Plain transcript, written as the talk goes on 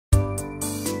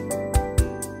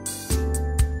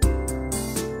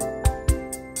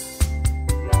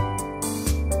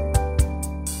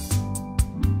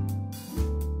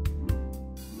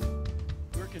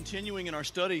continuing in our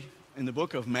study in the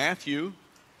book of Matthew.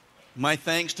 My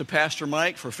thanks to Pastor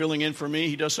Mike for filling in for me.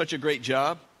 He does such a great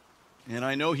job. And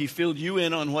I know he filled you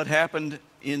in on what happened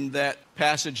in that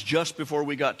passage just before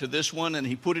we got to this one, and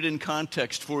he put it in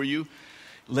context for you,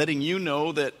 letting you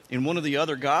know that in one of the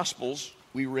other Gospels,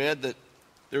 we read that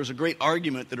there was a great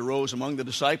argument that arose among the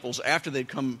disciples after they'd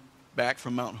come back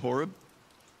from Mount Horeb.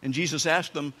 And Jesus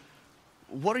asked them,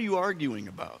 "What are you arguing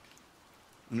about?"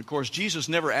 And of course, Jesus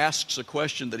never asks a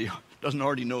question that he doesn't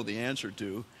already know the answer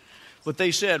to. But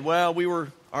they said, "Well, we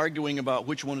were arguing about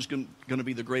which one is going to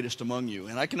be the greatest among you."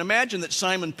 And I can imagine that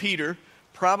Simon Peter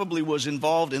probably was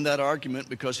involved in that argument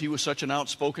because he was such an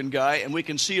outspoken guy. And we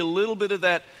can see a little bit of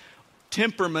that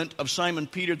temperament of Simon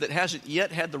Peter that hasn't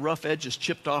yet had the rough edges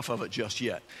chipped off of it just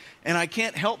yet. And I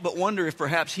can't help but wonder if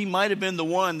perhaps he might have been the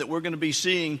one that we're going to be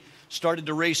seeing started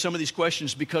to raise some of these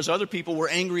questions because other people were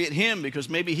angry at him because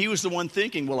maybe he was the one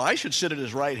thinking, well, I should sit at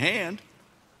his right hand.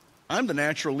 I'm the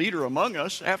natural leader among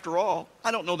us, after all.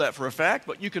 I don't know that for a fact,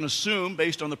 but you can assume,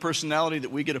 based on the personality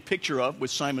that we get a picture of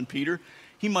with Simon Peter,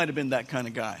 he might have been that kind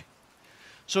of guy.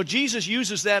 So Jesus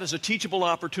uses that as a teachable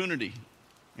opportunity,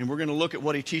 and we're going to look at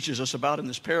what he teaches us about in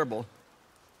this parable.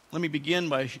 Let me begin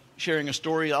by sharing a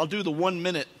story. I'll do the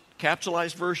 1-minute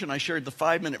capsulized version. I shared the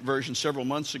 5-minute version several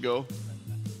months ago.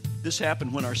 This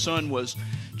happened when our son was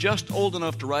just old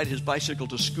enough to ride his bicycle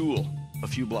to school a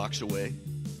few blocks away.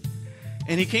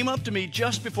 And he came up to me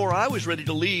just before I was ready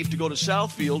to leave to go to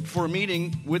Southfield for a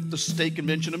meeting with the State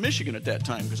Convention of Michigan at that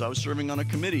time because I was serving on a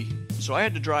committee. So I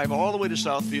had to drive all the way to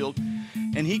Southfield,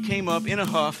 and he came up in a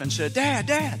huff and said,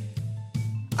 Dad,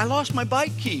 I lost my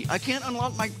bike key. I can't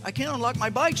unlock my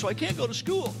bike, so I can't go to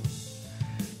school."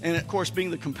 And of course,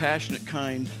 being the compassionate,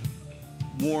 kind,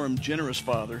 warm, generous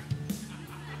father,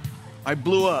 I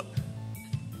blew up,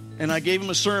 and I gave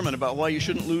him a sermon about why you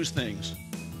shouldn't lose things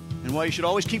and why you should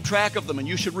always keep track of them, and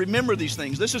you should remember these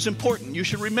things. This is important. You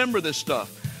should remember this stuff.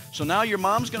 So now your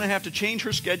mom's going to have to change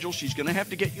her schedule. She's going to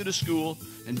have to get you to school,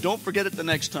 and don't forget it the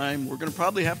next time. We're going to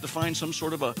probably have to find some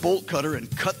sort of a bolt cutter and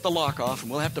cut the lock off,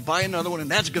 and we'll have to buy another one, and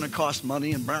that's going to cost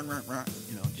money, and blah, blah, blah.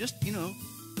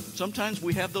 Sometimes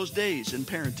we have those days in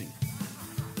parenting.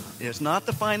 It's not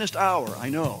the finest hour, I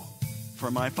know,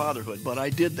 for my fatherhood, but I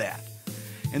did that.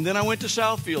 And then I went to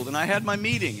Southfield, and I had my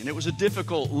meeting, and it was a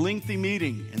difficult, lengthy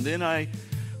meeting. And then I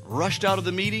rushed out of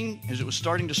the meeting as it was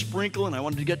starting to sprinkle, and I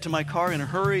wanted to get to my car in a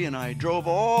hurry, and I drove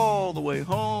all the way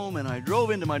home, and I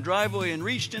drove into my driveway and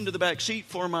reached into the back seat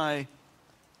for my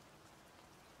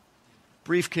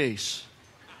briefcase,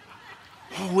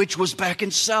 which was back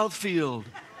in Southfield.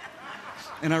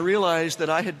 And I realized that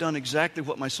I had done exactly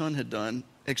what my son had done,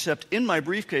 except in my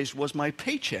briefcase was my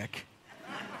paycheck,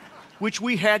 which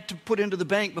we had to put into the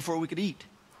bank before we could eat.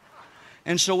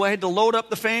 And so I had to load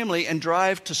up the family and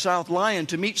drive to South Lyon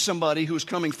to meet somebody who was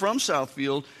coming from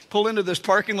Southfield, pull into this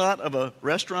parking lot of a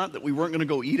restaurant that we weren't going to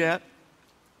go eat at.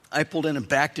 I pulled in and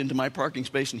backed into my parking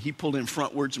space, and he pulled in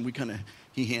frontwards, and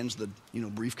he hands the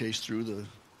briefcase through the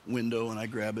window, and I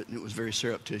grab it, and it was very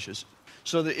surreptitious.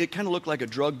 So it kind of looked like a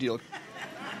drug deal.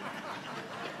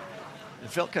 It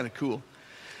felt kind of cool.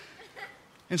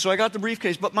 And so I got the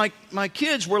briefcase, but my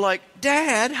kids were like,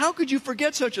 "Dad, how could you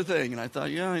forget such a thing?" And I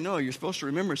thought, yeah, I know, you're supposed to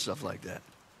remember stuff like that.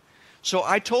 So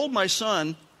I told my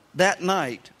son that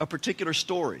night a particular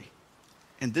story.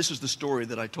 And this is the story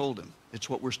that I told him. It's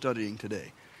what we're studying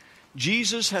today.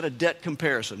 Jesus had a debt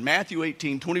comparison. Matthew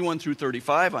 18, 21 through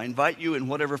 35. I invite you in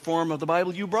whatever form of the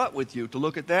Bible you brought with you to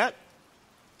look at that.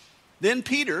 Then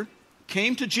Peter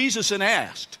came to Jesus and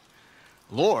asked,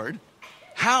 "Lord,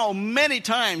 how many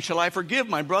times shall I forgive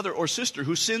my brother or sister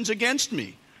who sins against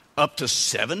me? Up to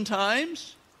 7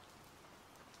 times?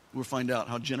 We'll find out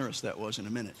how generous that was in a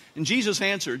minute. And Jesus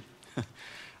answered,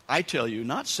 "I tell you,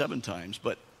 not 7 times,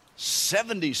 but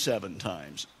 77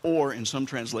 times. Or in some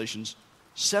translations,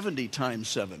 70 times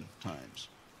 7 times.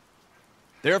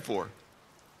 Therefore,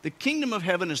 the kingdom of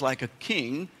heaven is like a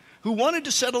king who wanted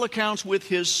to settle accounts with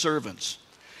his servants.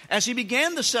 As he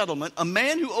began the settlement, a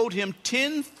man who owed him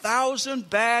 10,000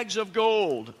 bags of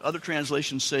gold," other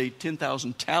translations say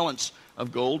 10,000 talents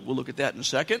of gold, we'll look at that in a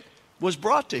second, "was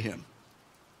brought to him.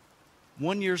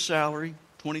 1 year's salary,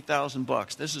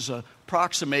 $20,000. This is an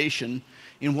approximation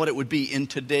in what it would be in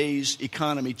today's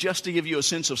economy, just to give you a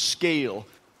sense of scale.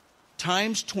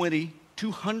 Times 20,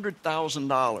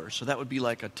 $200,000. So that would be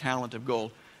like a talent of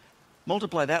gold.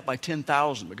 Multiply that by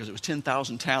 10,000 because it was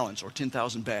 10,000 talents or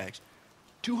 10,000 bags.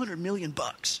 $200 million.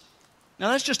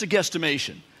 Now that's just a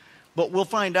guesstimation, but we'll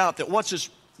find out that what's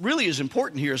really is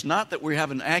important here is not that we have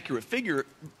an accurate figure,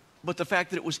 but the fact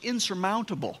that it was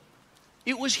insurmountable.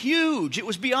 It was huge. It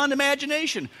was beyond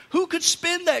imagination. Who could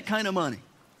spend that kind of money?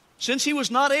 Since he was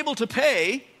not able to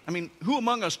pay, I mean, who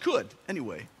among us could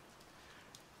anyway?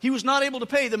 He was not able to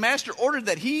pay. The master ordered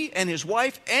that he and his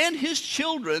wife and his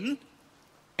children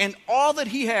and all that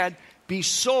he had be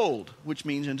sold, which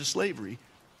means into slavery,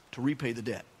 to repay the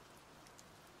debt.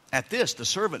 At this, the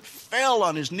servant fell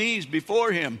on his knees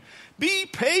before him. "Be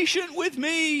patient with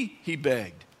me," he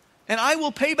begged, "and I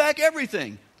will pay back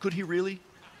everything." Could he really?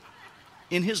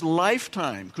 In his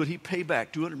lifetime, could he pay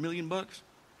back $200 million?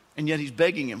 And yet he's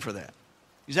begging him for that.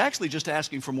 He's actually just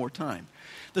asking for more time.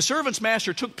 The servant's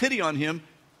master took pity on him,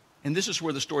 and this is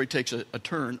where the story takes a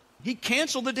turn. He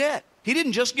canceled the debt. He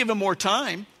didn't just give him more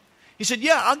time. He said,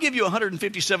 "Yeah, I'll give you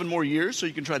 157 more years so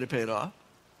you can try to pay it off."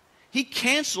 He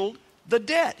canceled the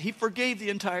debt. He forgave the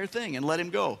entire thing and let him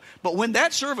go. But when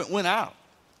that servant went out,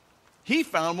 he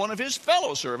found one of his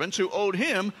fellow servants who owed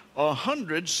him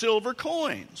 100 silver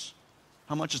coins.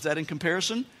 How much is that in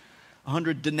comparison?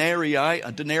 100 denarii.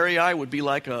 A denarii would be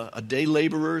like a day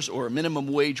laborer's or a minimum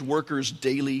wage worker's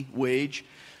daily wage.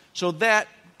 So that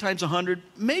times 100,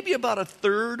 maybe about a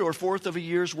third or fourth of a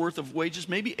year's worth of wages,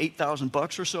 maybe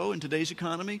 $8,000 or so in today's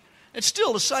economy. It's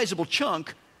still a sizable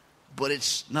chunk, but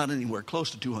it's not anywhere close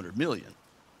to 200 million.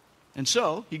 And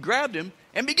so he grabbed him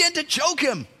and began to choke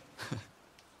him.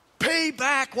 "Pay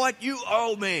back what you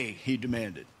owe me," he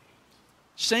demanded.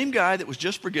 Same guy that was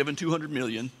just forgiven 200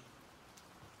 million.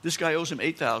 This guy owes him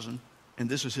 8,000, and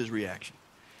this is his reaction.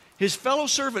 His fellow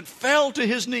servant fell to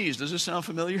his knees. Does this sound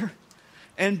familiar?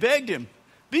 And begged him,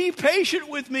 "Be patient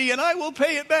with me and I will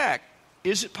pay it back."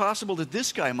 Is it possible that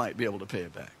this guy might be able to pay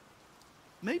it back?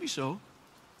 Maybe so.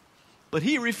 But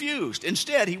he refused.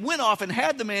 Instead, he went off and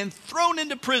had the man thrown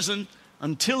into prison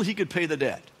until he could pay the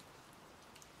debt.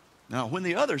 Now, when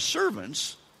the other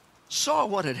servants saw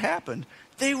what had happened,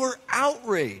 they were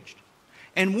outraged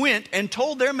and went and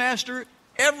told their master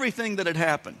everything that had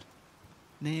happened.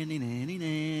 Nanny, nanny,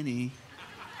 nanny.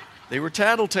 They were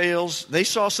tattletales. They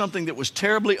saw something that was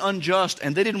terribly unjust,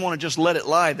 and they didn't want to just let it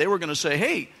lie. They were going to say,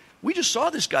 "Hey, we just saw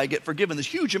this guy get forgiven this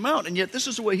huge amount, and yet this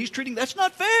is the way he's treating. That's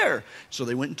not fair." So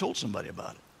they went and told somebody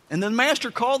about it. And then the master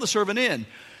called the servant in.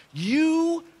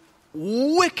 "You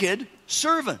wicked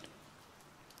servant,"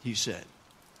 he said.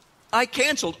 "I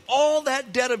canceled all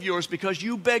that debt of yours because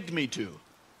you begged me to.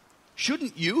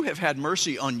 Shouldn't you have had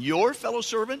mercy on your fellow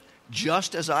servant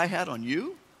just as I had on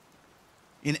you?"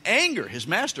 In anger, his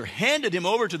master handed him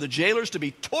over to the jailers to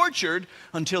be tortured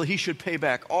until he should pay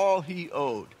back all he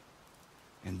owed.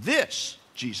 "And this,"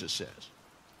 Jesus says,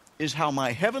 "is how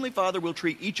my heavenly Father will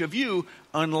treat each of you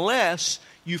unless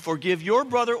you forgive your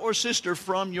brother or sister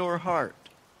from your heart."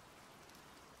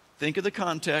 Think of the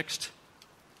context.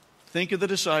 Think of the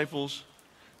disciples.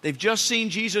 They've just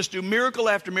seen Jesus do miracle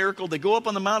after miracle. They go up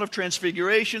on the Mount of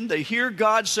Transfiguration. They hear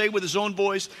God say with his own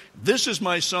voice, "This is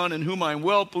my Son in whom I'm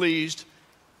well pleased.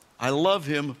 I love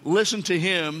him. Listen to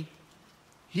him.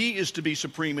 He is to be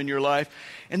supreme in your life."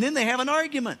 And then they have an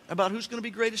argument about who's going to be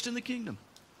greatest in the kingdom.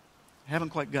 Haven't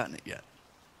quite gotten it yet.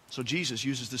 So Jesus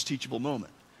uses this teachable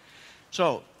moment.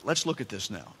 So let's look at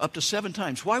this now. Up to 7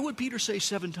 times. Why would Peter say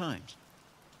 7 times?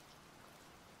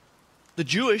 The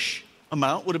Jewish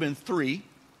amount would have been 3.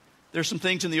 There's some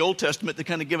things in the Old Testament that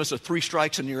kind of give us a 3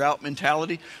 strikes and you're out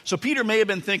mentality. So Peter may have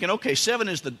been thinking, okay, 7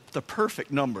 is the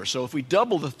perfect number. So if we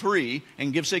double the 3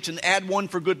 and give 6 and add 1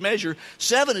 for good measure,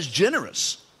 7 is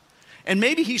generous. And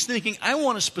maybe he's thinking, I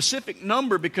want a specific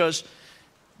number because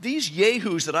these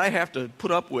yahoos that I have to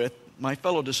put up with, my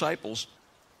fellow disciples,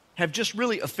 have just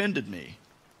really offended me.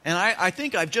 And I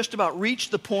think I've just about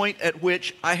reached the point at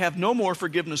which I have no more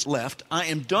forgiveness left. I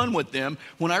am done with them.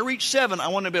 When I reach 7, I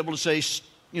want to be able to say,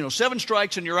 7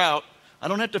 strikes and you're out. I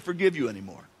don't have to forgive you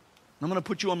anymore. I'm going to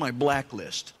put you on my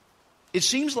blacklist. It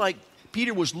seems like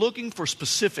Peter was looking for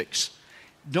specifics.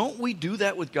 Don't we do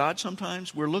that with God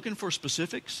sometimes? We're looking for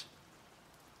specifics.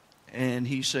 And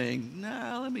he's saying,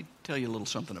 let me tell you a little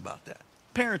something about that.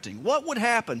 Parenting. What would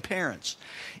happen, parents,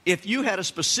 if you had a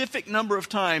specific number of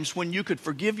times when you could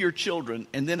forgive your children,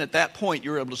 and then at that point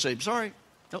you were able to say, sorry,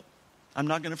 nope, I'm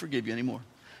not going to forgive you anymore.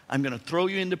 I'm going to throw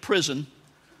you into prison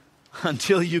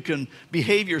until you can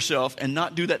behave yourself and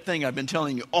not do that thing I've been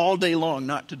telling you all day long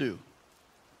not to do.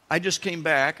 I just came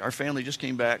back, our family just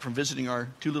came back from visiting our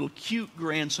 2 little cute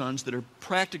grandsons that are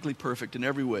practically perfect in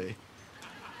every way.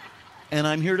 And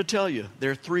I'm here to tell you,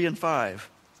 they're 3 and 5.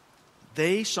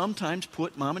 They sometimes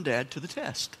put mom and dad to the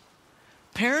test.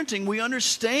 Parenting, we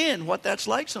understand what that's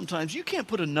like sometimes. You can't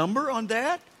put a number on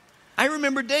that. I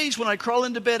remember days when I crawl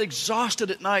into bed exhausted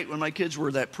at night when my kids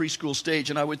were that preschool stage,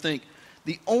 and I would think,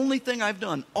 the only thing I've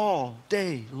done all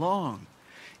day long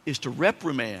is to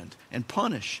reprimand and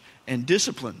punish and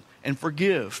discipline and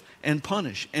forgive and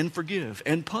punish and forgive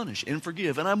and punish and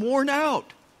forgive. And I'm worn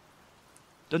out.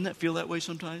 Doesn't that feel that way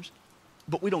sometimes?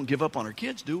 But we don't give up on our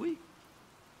kids, do we?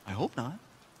 I hope not.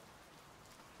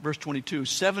 Verse 22,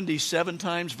 77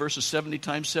 times versus 70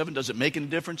 times 7. Does it make any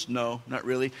difference? No, not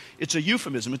really. It's a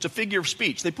euphemism. It's a figure of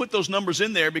speech. They put those numbers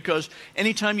in there because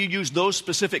anytime you use those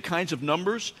specific kinds of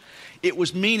numbers, it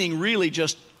was meaning really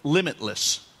just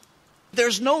limitless.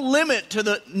 There's no limit to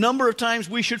the number of times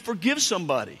we should forgive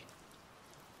somebody.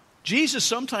 Jesus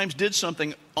sometimes did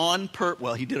something on purpose.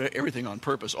 Well, he did everything on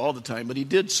purpose all the time, but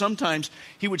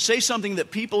he would say something that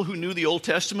people who knew the Old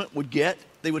Testament would get.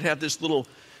 They would have this little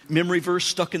memory verse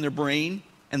stuck in their brain,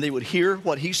 and they would hear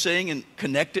what he's saying and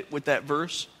connect it with that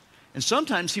verse. And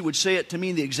sometimes he would say it to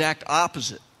mean the exact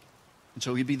opposite. And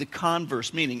so he'd be the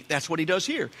converse meaning. That's what he does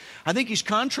here. I think he's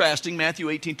contrasting Matthew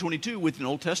 18:22 with an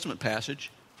Old Testament passage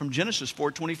from Genesis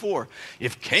 4:24.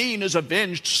 If Cain is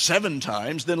avenged 7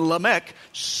 times, then Lamech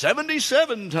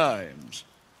 77 times.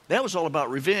 That was all about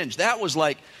revenge. That was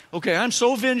like, okay, I'm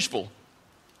so vengeful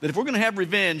that if we're going to have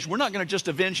revenge, we're not going to just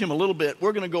avenge him a little bit.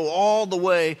 We're going to go all the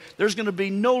way. There's going to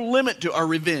be no limit to our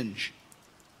revenge.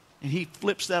 And he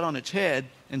flips that on its head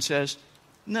and says,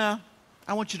 no,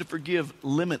 I want you to forgive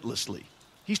limitlessly.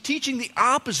 He's teaching the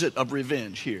opposite of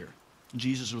revenge here. And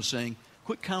Jesus was saying,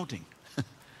 quit counting.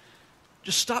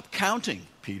 Just stop counting,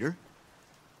 Peter.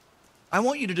 I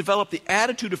want you to develop the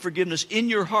attitude of forgiveness in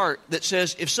your heart that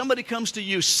says, if somebody comes to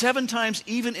you 7 times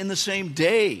even in the same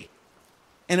day,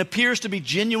 and appears to be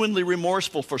genuinely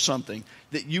remorseful for something,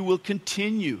 that you will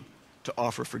continue to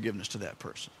offer forgiveness to that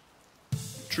person.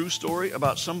 True story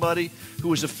about somebody who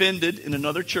was offended in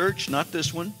another church, not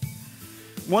this one.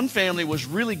 One family was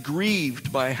really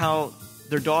grieved by how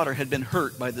their daughter had been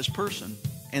hurt by this person,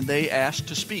 and they asked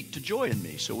to speak to Joy and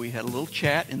me. So we had a little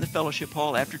chat in the fellowship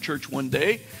hall after church one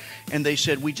day, and they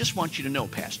said, we just want you to know,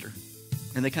 Pastor.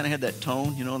 And they kind of had that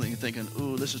tone, you know, that you're thinking,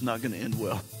 ooh, this is not going to end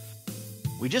well.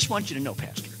 We just want you to know,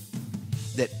 Pastor,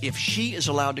 that if she is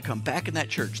allowed to come back in that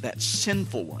church, that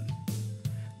sinful one,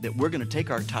 that we're going to take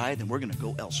our tithe and we're going to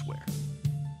go elsewhere.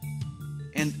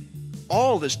 And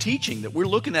all this teaching that we're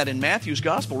looking at in Matthew's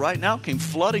gospel right now came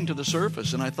flooding to the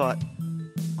surface. And I thought,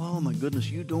 oh my goodness,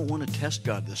 you don't want to test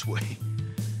God this way.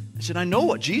 I said, I know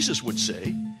what Jesus would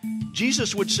say.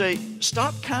 Jesus would say,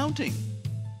 stop counting.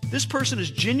 This person is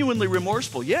genuinely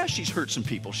remorseful. Yeah, she's hurt some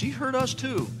people. She hurt us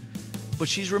too. But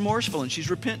she's remorseful and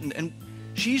she's repentant. And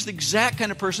she's the exact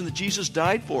kind of person that Jesus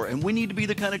died for. And we need to be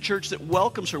the kind of church that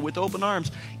welcomes her with open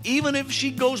arms. Even if she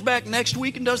goes back next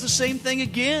week and does the same thing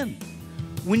again.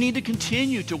 We need to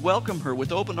continue to welcome her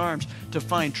with open arms to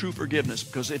find true forgiveness.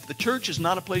 Because if the church is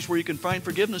not a place where you can find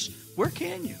forgiveness, where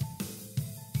can you?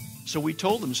 So we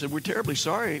told them, said, we're terribly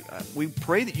sorry. We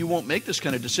pray that you won't make this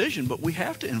kind of decision, but we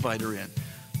have to invite her in.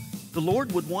 The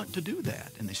Lord would want to do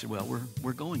that. And they said, well,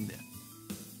 we're going then.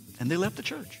 And they left the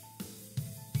church.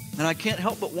 And I can't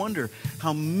help but wonder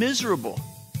how miserable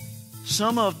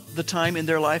some of the time in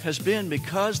their life has been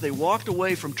because they walked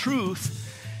away from truth.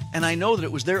 And I know that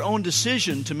it was their own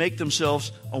decision to make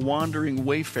themselves a wandering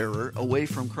wayfarer away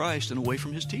from Christ and away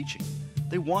from His teaching.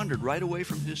 They wandered right away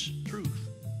from His truth.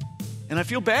 And I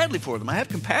feel badly for them. I have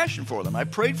compassion for them. I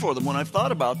prayed for them when I've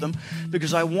thought about them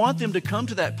because I want them to come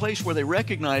to that place where they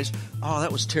recognize, oh,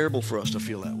 that was terrible for us to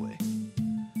feel that way.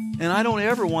 And I don't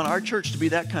ever want our church to be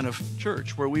that kind of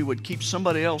church where we would keep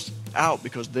somebody else out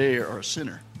because they are a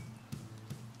sinner.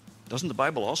 Doesn't the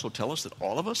Bible also tell us that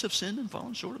all of us have sinned and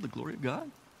fallen short of the glory of God?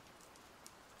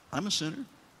 I'm a sinner.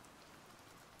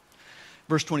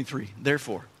 Verse 23,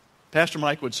 therefore, Pastor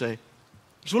Mike would say,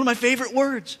 it's one of my favorite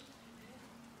words.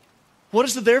 What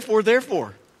is the therefore,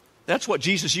 therefore? That's what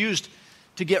Jesus used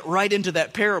to get right into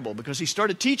that parable because he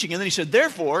started teaching and then he said,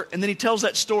 therefore, and then he tells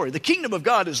that story. The kingdom of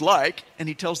God is like, and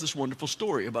he tells this wonderful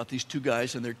story about these two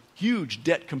guys and their huge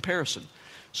debt comparison.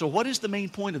 So what is the main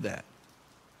point of that?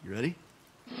 You ready?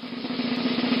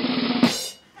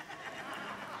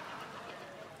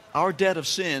 Our debt of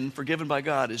sin forgiven by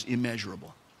God is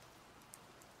immeasurable.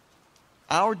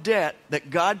 Our debt that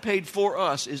God paid for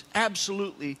us is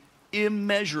absolutely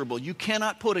immeasurable. You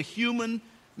cannot put a human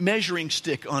measuring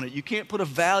stick on it. You can't put a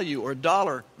value or a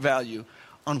dollar value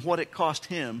on what it cost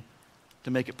Him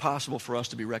to make it possible for us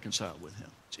to be reconciled with Him.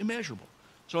 It's immeasurable.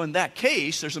 So in that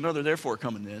case, there's another therefore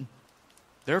coming in.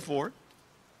 Therefore,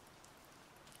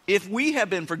 if we have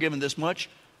been forgiven this much,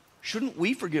 shouldn't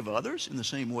we forgive others in the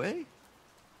same way?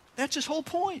 That's his whole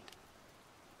point.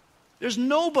 There's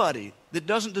nobody that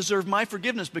doesn't deserve my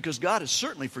forgiveness because God has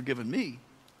certainly forgiven me.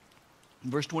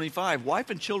 In verse 25, wife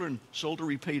and children sold to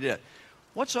repay debt.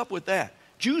 What's up with that?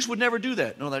 Jews would never do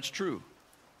that. No, that's true.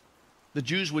 The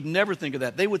Jews would never think of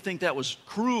that. They would think that was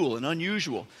cruel and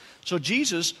unusual. So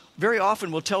Jesus very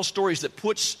often will tell stories that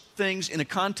puts things in a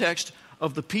context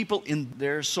of the people in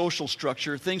their social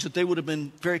structure, things that they would have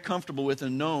been very comfortable with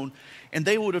and known, and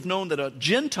they would have known that a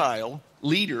Gentile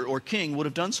leader or king would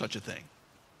have done such a thing.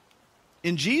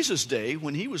 In Jesus' day,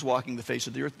 when he was walking the face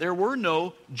of the earth, there were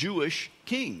no Jewish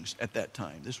kings at that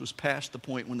time. This was past the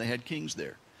point when they had kings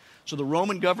there. So the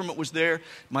Roman government was there,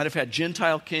 might have had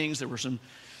Gentile kings. There were some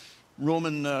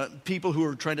Roman people who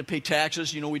were trying to pay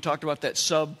taxes. You know, we talked about that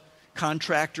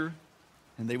subcontractor,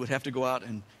 and they would have to go out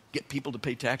and get people to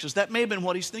pay taxes. That may have been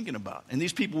what he's thinking about. And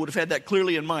these people would have had that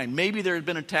clearly in mind. Maybe there had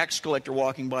been a tax collector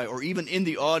walking by or even in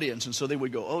the audience, and so they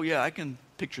would go, oh yeah, I can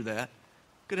picture that.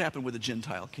 Could happen with a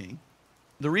Gentile king.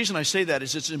 The reason I say that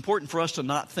is it's important for us to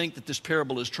not think that this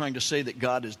parable is trying to say that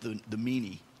God is the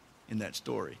meanie in that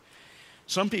story.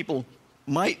 Some people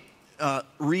might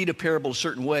read a parable a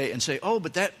certain way and say, oh,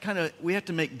 but that kind of, we have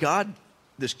to make God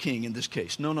this king in this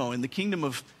case. No. In the kingdom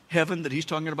of heaven that he's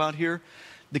talking about here,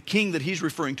 the king that he's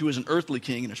referring to is an earthly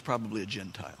king, and it's probably a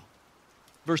Gentile.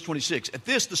 Verse 26, at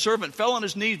this the servant fell on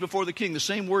his knees before the king. The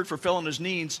same word for fell on his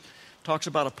knees talks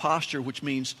about a posture, which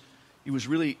means he was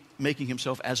really making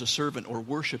himself as a servant or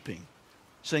worshiping,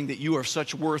 saying that you are of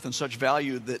such worth and such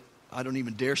value that I don't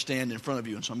even dare stand in front of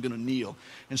you, and so I'm going to kneel.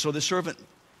 And so the servant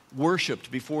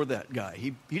worshiped before that guy.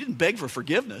 He didn't beg for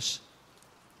forgiveness.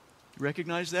 You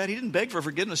recognize that? He didn't beg for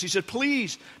forgiveness. He said,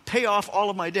 please pay off all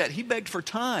of my debt. He begged for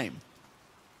time,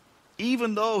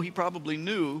 even though he probably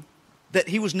knew that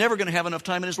he was never going to have enough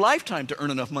time in his lifetime to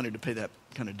earn enough money to pay that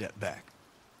kind of debt back.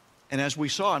 And as we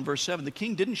saw in verse 7, the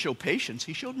king didn't show patience,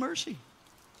 he showed mercy.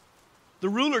 The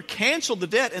ruler canceled the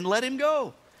debt and let him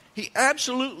go. He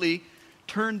absolutely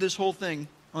turned this whole thing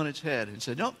on its head and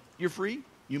said, no, you're free,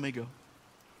 you may go.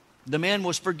 The man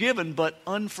was forgiven but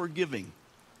unforgiving.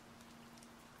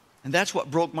 And that's what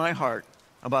broke my heart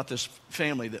about this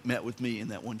family that met with me in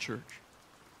that one church.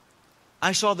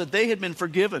 I saw that they had been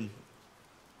forgiven.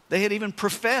 They had even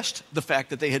professed the fact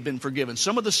that they had been forgiven.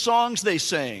 Some of the songs they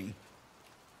sang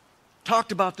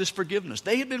talked about this forgiveness.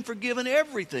 They had been forgiven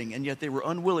everything, and yet they were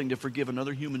unwilling to forgive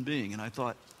another human being. And I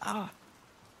thought, I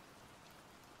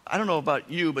don't know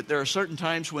about you, but there are certain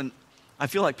times when I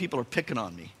feel like people are picking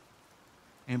on me.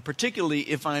 And particularly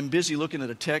if I'm busy looking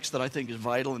at a text that I think is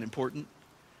vital and important.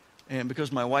 And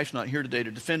because my wife's not here today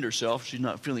to defend herself, she's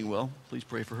not feeling well, please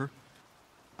pray for her.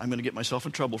 I'm going to get myself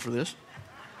in trouble for this.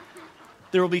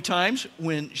 There will be times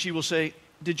when she will say,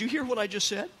 did you hear what I just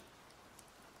said?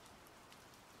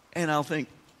 And I'll think,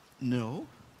 no.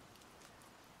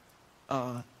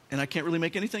 And I can't really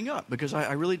make anything up because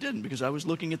I really didn't, because I was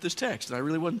looking at this text and I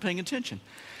really wasn't paying attention.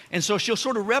 And so she'll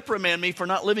sort of reprimand me for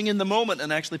not living in the moment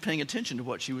and actually paying attention to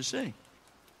what she was saying.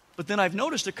 But then I've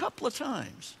noticed a couple of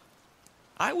times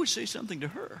I would say something to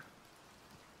her,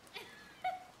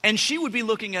 and she would be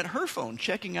looking at her phone,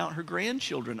 checking out her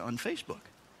grandchildren on Facebook.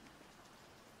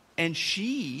 And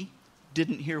she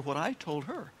didn't hear what I told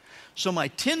her. So my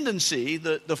tendency,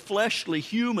 the fleshly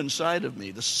human side of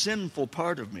me, the sinful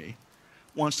part of me,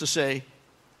 wants to say,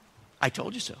 I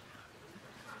told you so.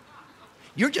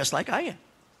 You're just like I am.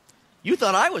 You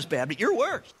thought I was bad, but you're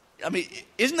worse. I mean,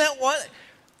 isn't that what?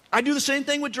 I do the same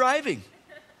thing with driving.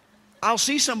 I'll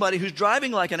see somebody who's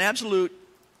driving like an absolute,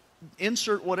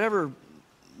 insert whatever,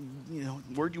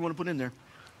 word you want to put in there.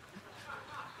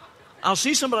 I'll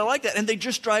see somebody like that, and they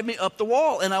just drive me up the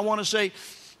wall. And I want to say,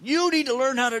 you need to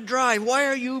learn how to drive. Why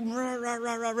are you rah, rah,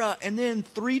 rah, rah, rah? And then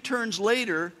 3 turns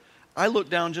later, I look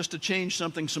down just to change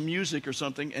something, some music or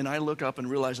something, and I look up and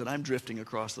realize that I'm drifting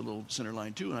across the little center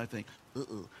line too, and I think,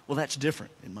 well, that's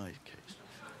different in my case.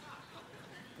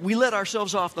 We let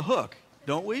ourselves off the hook,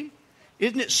 don't we?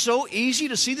 Isn't it so easy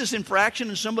to see this infraction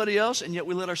in somebody else, and yet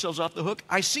we let ourselves off the hook?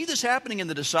 I see this happening in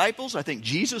the disciples. I think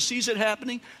Jesus sees it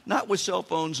happening, not with cell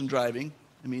phones and driving.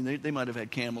 I mean, they might have had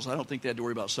camels. I don't think they had to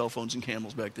worry about cell phones and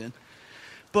camels back then.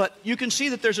 But you can see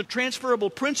that there's a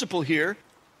transferable principle here.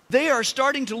 They are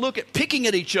starting to look at picking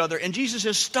at each other, and Jesus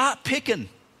says, stop picking.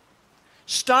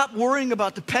 Stop worrying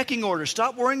about the pecking order.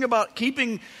 Stop worrying about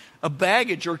keeping a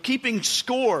baggage or keeping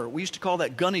score. We used to call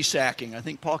that gunny sacking. I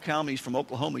think Paul Calmes from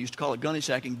Oklahoma used to call it gunny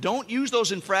sacking. Don't use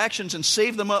those infractions and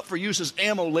save them up for use as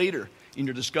ammo later in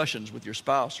your discussions with your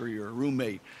spouse or your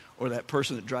roommate or that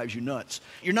person that drives you nuts.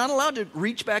 You're not allowed to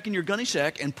reach back in your gunny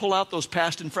sack and pull out those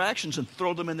past infractions and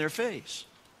throw them in their face.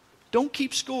 Don't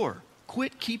keep score.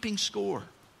 Quit keeping score.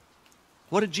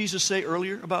 What did Jesus say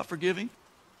earlier about forgiving?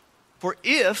 For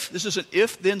if, this is an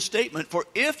if-then statement, for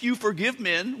if you forgive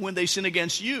men when they sin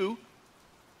against you,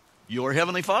 your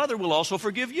heavenly Father will also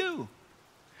forgive you.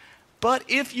 But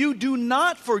if you do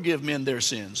not forgive men their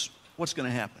sins, what's going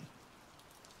to happen?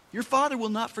 your Father will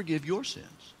not forgive your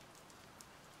sins.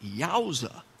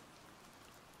 Yowza.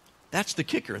 That's the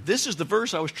kicker. This is the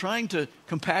verse I was trying to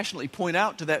compassionately point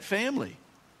out to that family.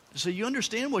 So you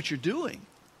understand what you're doing.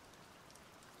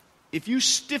 If you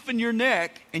stiffen your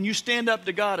neck and you stand up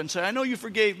to God and say, I know you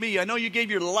forgave me, I know you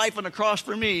gave your life on the cross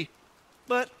for me,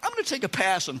 but I'm going to take a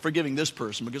pass on forgiving this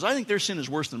person because I think their sin is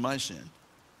worse than my sin.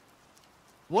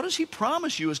 What does he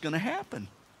promise you is going to happen?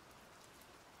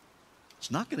 It's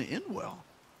not going to end well.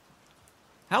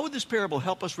 How would this parable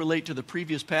help us relate to the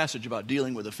previous passage about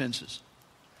dealing with offenses?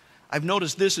 I've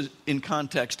noticed this is in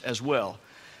context as well.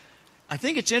 I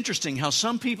think it's interesting how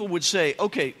some people would say,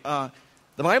 okay,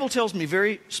 the Bible tells me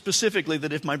very specifically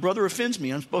that if my brother offends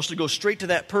me, I'm supposed to go straight to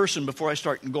that person before I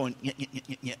start going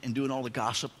and doing all the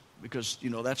gossip because,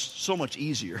 that's so much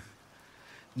easier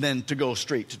than to go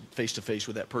straight to face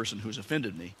with that person who's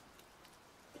offended me.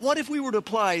 What if we were to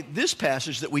apply this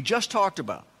passage that we just talked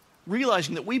about,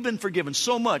 realizing that we've been forgiven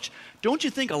so much? Don't you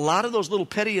think a lot of those little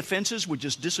petty offenses would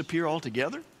just disappear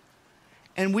altogether?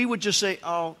 And we would just say,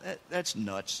 oh, that's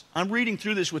nuts. I'm reading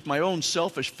through this with my own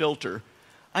selfish filter.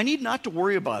 I need not to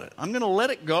worry about it. I'm going to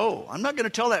let it go. I'm not going to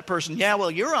tell that person, yeah, well,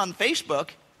 you're on Facebook,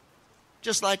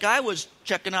 just like I was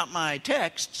checking out my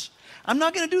texts. I'm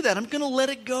not going to do that. I'm going to let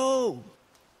it go.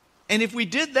 And if we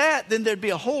did that, then there'd be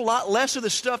a whole lot less of the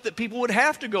stuff that people would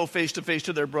have to go face to face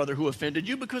to their brother who offended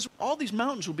you because all these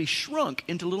mountains would be shrunk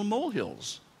into little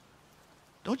molehills.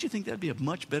 Don't you think that'd be a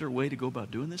much better way to go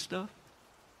about doing this stuff?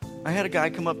 I had a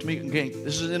guy come up to me and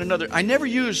this is in another. I never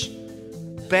use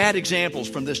bad examples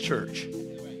from this church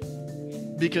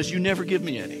because you never give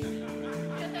me any.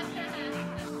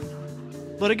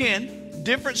 But again,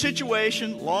 different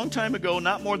situation, long time ago,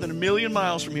 not more than 1 million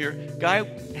miles from here. Guy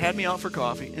had me out for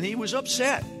coffee and he was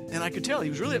upset. And I could tell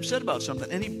he was really upset about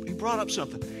something. And he brought up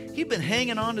something. He'd been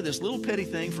hanging on to this little petty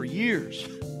thing for years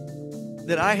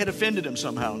that I had offended him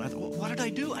somehow. And I thought, well, what did I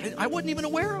do? I wasn't even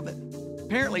aware of it.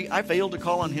 Apparently, I failed to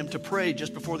call on him to pray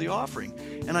just before the offering.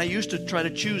 And I used to try to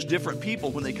choose different people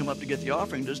when they come up to get the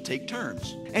offering, just take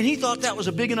turns. And he thought that was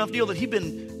a big enough deal that he'd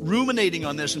been ruminating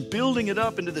on this and building it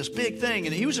up into this big thing.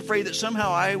 And he was afraid that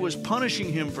somehow I was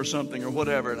punishing him for something or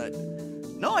whatever.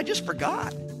 And I just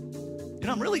forgot.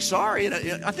 I'm really sorry.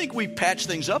 And I think we patched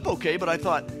things up okay, but I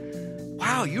thought,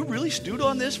 wow, you really stewed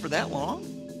on this for that long?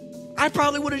 I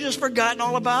probably would have just forgotten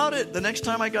all about it. The next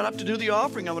time I got up to do the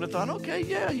offering, I would have thought, okay,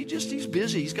 yeah, he's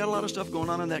busy. He's got a lot of stuff going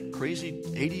on in that crazy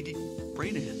ADD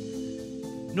brain of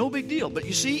his. No big deal. But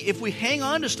you see, if we hang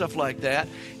on to stuff like that,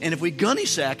 and if we gunny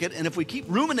sack it, and if we keep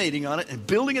ruminating on it and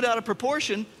building it out of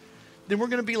proportion, then we're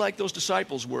going to be like those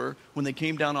disciples were when they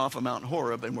came down off of Mount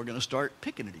Horeb, and we're going to start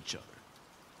picking at each other.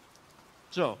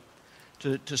 So,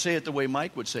 to say it the way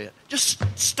Mike would say it, just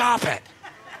stop it.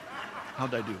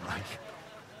 How'd I do, Mike?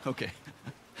 Okay.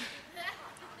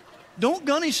 Don't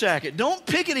gunny sack it. Don't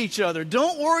pick at each other.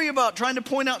 Don't worry about trying to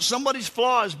point out somebody's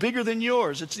flaw is bigger than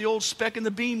yours. It's the old speck in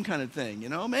the beam kind of thing.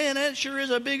 Man, that sure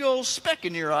is a big old speck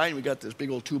in your eye. And we got this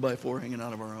big old 2x4 hanging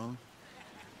out of our own.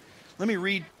 Let me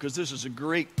read, because this is a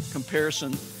great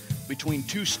comparison between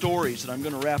two stories that I'm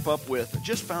going to wrap up with. I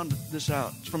just found this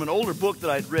out. It's from an older book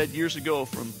that I'd read years ago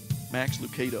from Max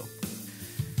Lucado.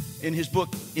 In his book,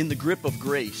 In the Grip of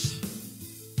Grace,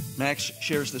 Max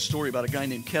shares this story about a guy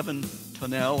named Kevin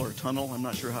Tunnell. I'm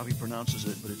not sure how he pronounces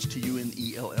it, but it's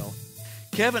Tunnell.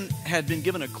 Kevin had been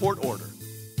given a court order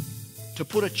to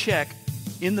put a check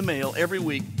in the mail every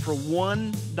week for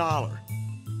 $1,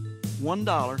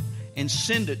 and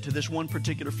send it to this one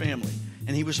particular family.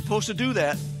 And he was supposed to do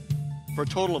that for a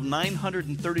total of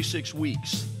 936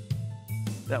 weeks.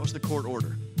 That was the court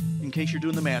order. In case you're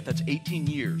doing the math, that's 18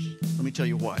 years. Let me tell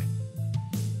you why.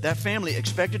 That family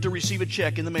expected to receive a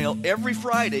check in the mail every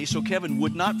Friday so Kevin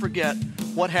would not forget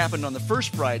what happened on the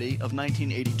first Friday of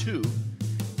 1982.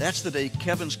 That's the day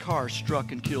Kevin's car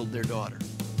struck and killed their daughter.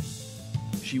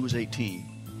 She was 18.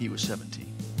 He was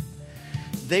 17.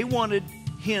 They wanted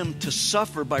him to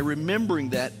suffer by remembering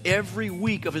that every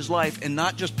week of his life and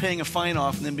not just paying a fine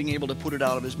off and then being able to put it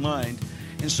out of his mind.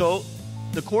 And so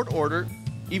the court order,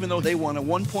 even though they won a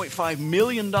 $1.5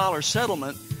 million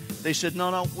settlement, they said,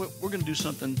 no, we're going to do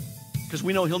something because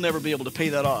we know he'll never be able to pay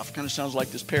that off. Kind of sounds like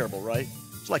this parable, right?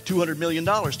 It's like $200 million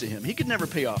to him. He could never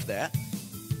pay off that.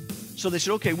 So they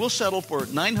said, okay, we'll settle for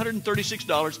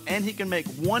 $936 and he can make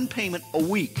one payment a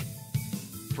week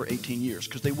for 18 years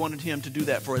because they wanted him to do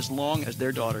that for as long as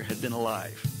their daughter had been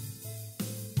alive.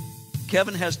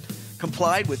 Kevin has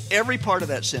complied with every part of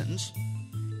that sentence,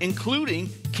 including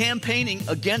campaigning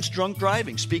against drunk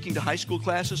driving, speaking to high school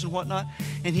classes and whatnot.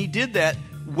 And he did that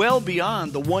well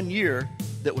beyond the 1 year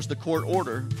that was the court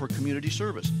order for community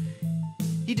service.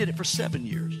 He did it for 7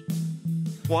 years.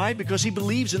 Why? Because he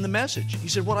believes in the message. He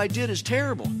said, what I did is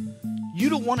terrible. You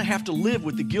don't want to have to live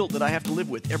with the guilt that I have to live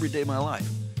with every day of my life.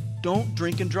 Don't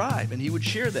drink and drive. And he would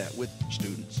share that with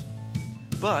students.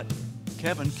 But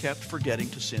Kevin kept forgetting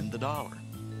to send the dollar.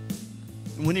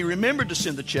 And when he remembered to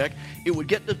send the check, it would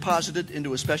get deposited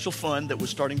into a special fund that was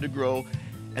starting to grow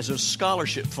as a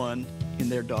scholarship fund in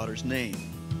their daughter's name.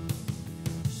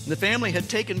 And the family had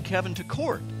taken Kevin to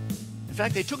court. In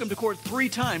fact, they took him to court 3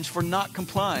 times for not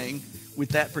complying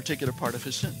with that particular part of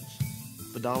his sentence,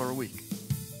 the $1 a week.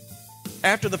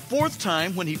 After the 4th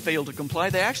time, when he failed to comply,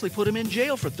 they actually put him in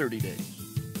jail for 30 days.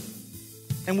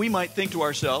 And we might think to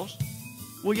ourselves,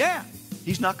 well, yeah,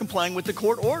 he's not complying with the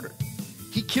court order.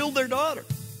 He killed their daughter.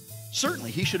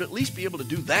 Certainly, he should at least be able to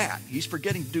do that. He's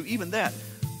forgetting to do even that.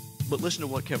 But listen to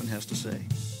what Kevin has to say.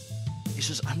 He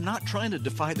says, I'm not trying to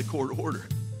defy the court order.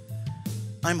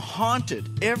 I'm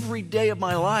haunted every day of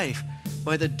my life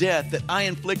by the death that I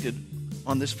inflicted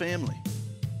on this family.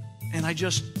 And I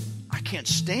can't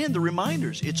stand the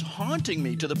reminders. It's haunting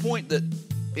me to the point that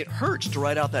it hurts to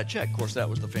write out that check. Of course, that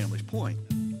was the family's point.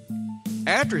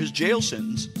 After his jail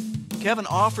sentence, Kevin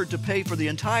offered to pay for the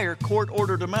entire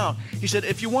court-ordered amount. He said,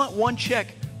 if you want 1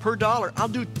 check per $1, I'll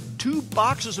do 2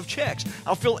 boxes of checks.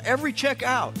 I'll fill every check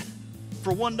out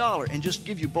for $1 and just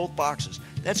give you both boxes.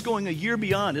 That's going a year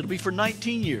beyond. It'll be for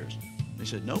 19 years. They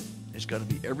said, nope, it's got to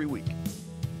be every week.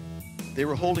 They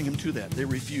were holding him to that. They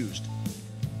refused.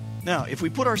 Now, if we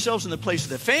put ourselves in the place of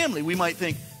the family, we might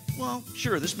think, well,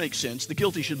 sure, this makes sense. The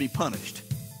guilty should be punished.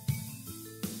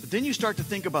 But then you start to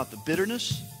think about the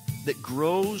bitterness that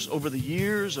grows over the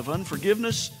years of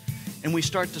unforgiveness, and we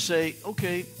start to say,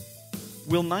 okay,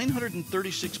 will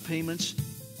 936 payments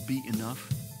be enough?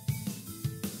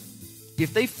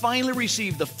 If they finally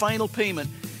receive the final payment,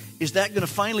 is that going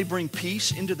to finally bring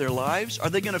peace into their lives? Are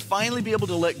they going to finally be able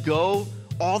to let go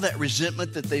all that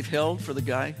resentment that they've held for the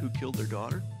guy who killed their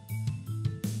daughter?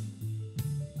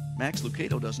 Max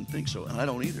Lucado doesn't think so, and I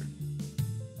don't either.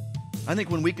 I think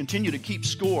when we continue to keep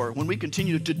score, when we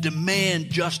continue to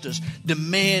demand justice,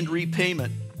 demand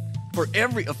repayment for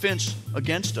every offense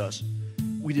against us,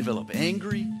 we develop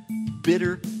angry,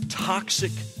 bitter,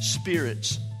 toxic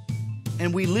spirits.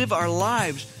 And we live our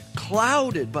lives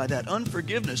clouded by that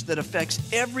unforgiveness that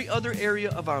affects every other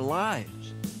area of our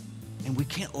lives. And we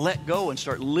can't let go and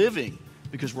start living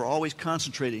because we're always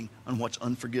concentrating on what's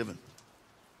unforgiven.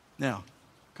 Now,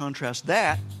 contrast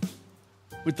that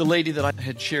with the lady that I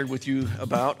had shared with you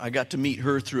about. I got to meet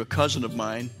her through a cousin of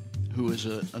mine who is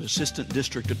an assistant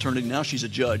district attorney. Now she's a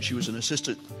judge. She was an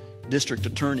assistant district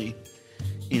attorney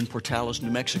in Portales, New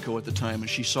Mexico at the time, and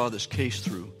she saw this case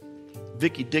through.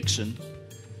 Vicki Dixon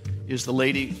is the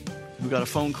lady who got a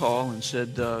phone call and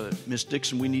said, Miss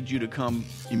Dixon, we need you to come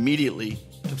immediately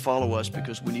to follow us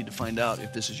because we need to find out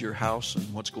if this is your house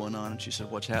and what's going on. And she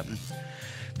said, what's happening?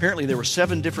 Apparently there were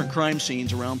 7 different crime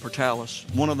scenes around Portales.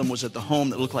 One of them was at the home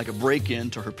that looked like a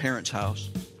break-in to her parents' house.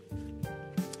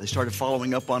 They started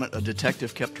following up on it. A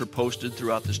detective kept her posted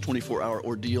throughout this 24-hour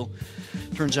ordeal.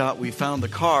 Turns out we found the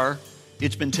car.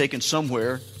 It's been taken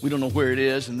somewhere. We don't know where it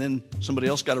is. And then somebody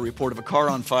else got a report of a car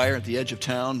on fire at the edge of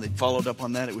town. They followed up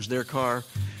on that. It was their car.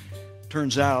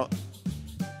 Turns out,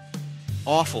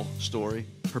 awful story,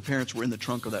 her parents were in the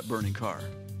trunk of that burning car.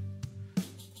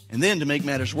 And then, to make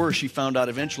matters worse, she found out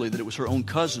eventually that it was her own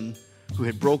cousin who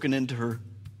had broken into her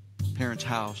parents'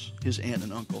 house, his aunt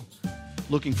and uncle,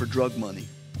 looking for drug money.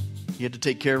 He had to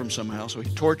take care of them somehow, so he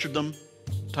tortured them,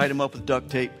 tied them up with duct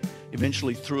tape,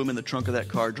 eventually threw them in the trunk of that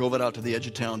car, drove it out to the edge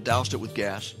of town, doused it with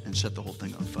gas, and set the whole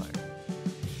thing on fire.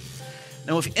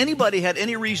 Now, if anybody had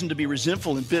any reason to be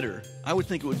resentful and bitter, I would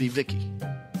think it would be Vicki.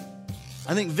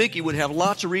 I think Vicki would have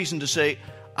lots of reason to say,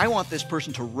 I want this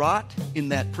person to rot in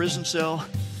that prison cell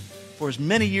for as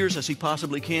many years as he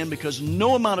possibly can because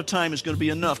no amount of time is going to be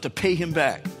enough to pay him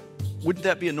back. Wouldn't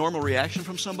that be a normal reaction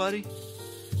from somebody?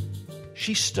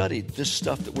 She studied this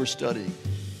stuff that we're studying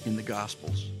in the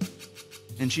Gospels.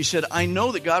 And she said, I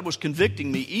know that God was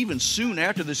convicting me even soon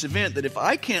after this event that if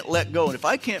I can't let go and if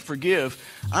I can't forgive,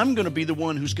 I'm going to be the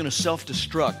one who's going to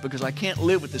self-destruct because I can't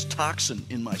live with this toxin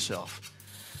in myself.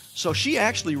 So she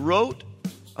actually wrote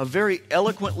a very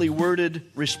eloquently worded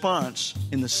response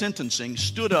in the sentencing,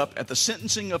 stood up at the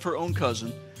sentencing of her own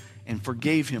cousin and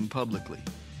forgave him publicly.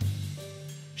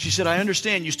 She said, I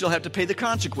understand you still have to pay the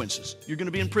consequences. You're going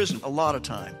to be in prison a lot of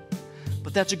time.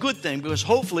 But that's a good thing because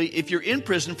hopefully if you're in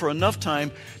prison for enough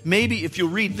time, maybe if you'll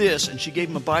read this, and she gave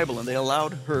him a Bible and they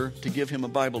allowed her to give him a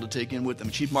Bible to take in with them.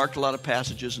 She marked a lot of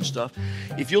passages and stuff.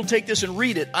 If you'll take this and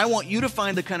read it, I want you to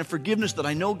find the kind of forgiveness that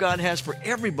I know God has for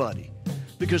everybody.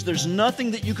 Because there's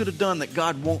nothing that you could have done that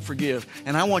God won't forgive.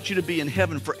 And I want you to be in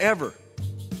heaven forever.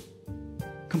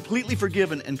 completely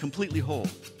forgiven and completely whole.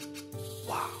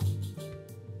 Wow.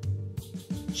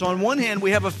 So on one hand,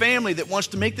 we have a family that wants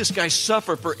to make this guy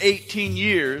suffer for 18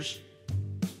 years.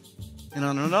 And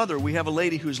on another, we have a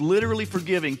lady who's literally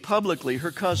forgiving publicly her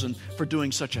cousin for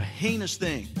doing such a heinous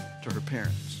thing to her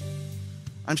parents.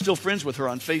 I'm still friends with her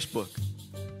on Facebook.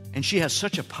 And she has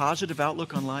such a positive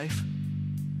outlook on life.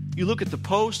 You look at the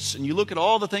posts and you look at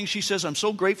all the things she says I'm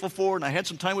so grateful for, and I had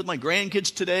some time with my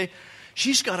grandkids today.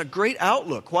 She's got a great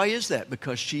outlook. Why is that?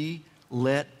 Because she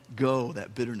let go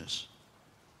that bitterness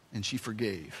and she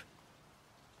forgave.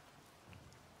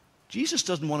 Jesus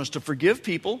doesn't want us to forgive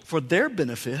people for their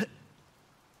benefit.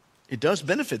 It does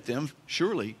benefit them,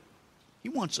 surely. He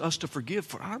wants us to forgive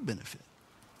for our benefit.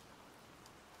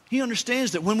 He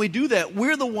understands that when we do that,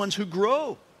 we're the ones who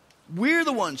grow. We're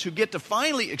the ones who get to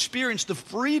finally experience the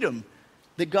freedom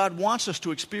that God wants us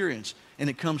to experience. And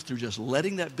it comes through just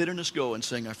letting that bitterness go and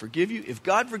saying, I forgive you. If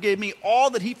God forgave me all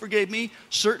that He forgave me,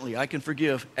 certainly I can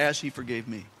forgive as He forgave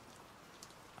me.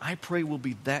 I pray we'll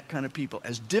be that kind of people,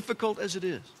 as difficult as it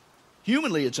is.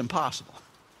 Humanly, it's impossible.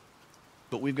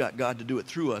 But we've got God to do it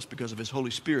through us because of His Holy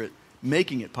Spirit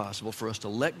making it possible for us to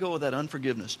let go of that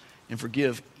unforgiveness and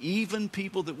forgive even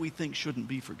people that we think shouldn't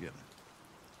be forgiven.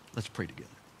 Let's pray together.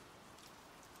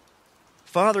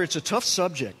 Father, it's a tough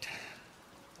subject.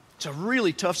 It's a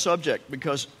really tough subject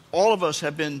because all of us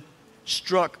have been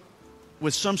struck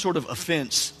with some sort of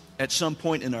offense at some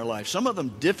point in our life. Some of them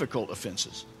difficult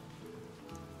offenses.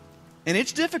 And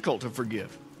it's difficult to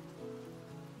forgive.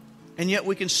 And yet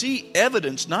we can see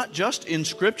evidence, not just in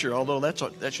Scripture, although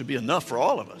that should be enough for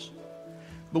all of us.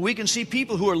 But we can see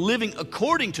people who are living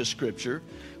according to Scripture,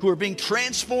 who are being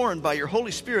transformed by your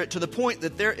Holy Spirit to the point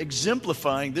that they're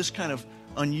exemplifying this kind of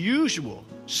unusual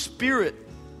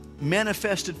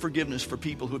Spirit-manifested forgiveness for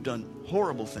people who have done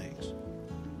horrible things.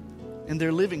 And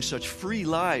they're living such free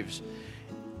lives.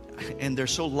 And they're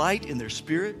so light in their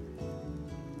spirit.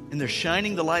 And they're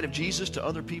shining the light of Jesus to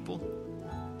other people.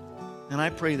 And I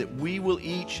pray that we will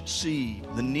each see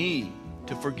the need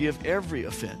to forgive every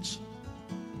offense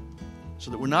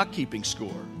so that we're not keeping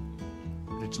score.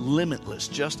 But it's limitless,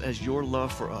 just as your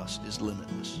love for us is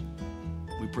limitless.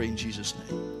 We pray in Jesus'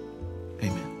 name.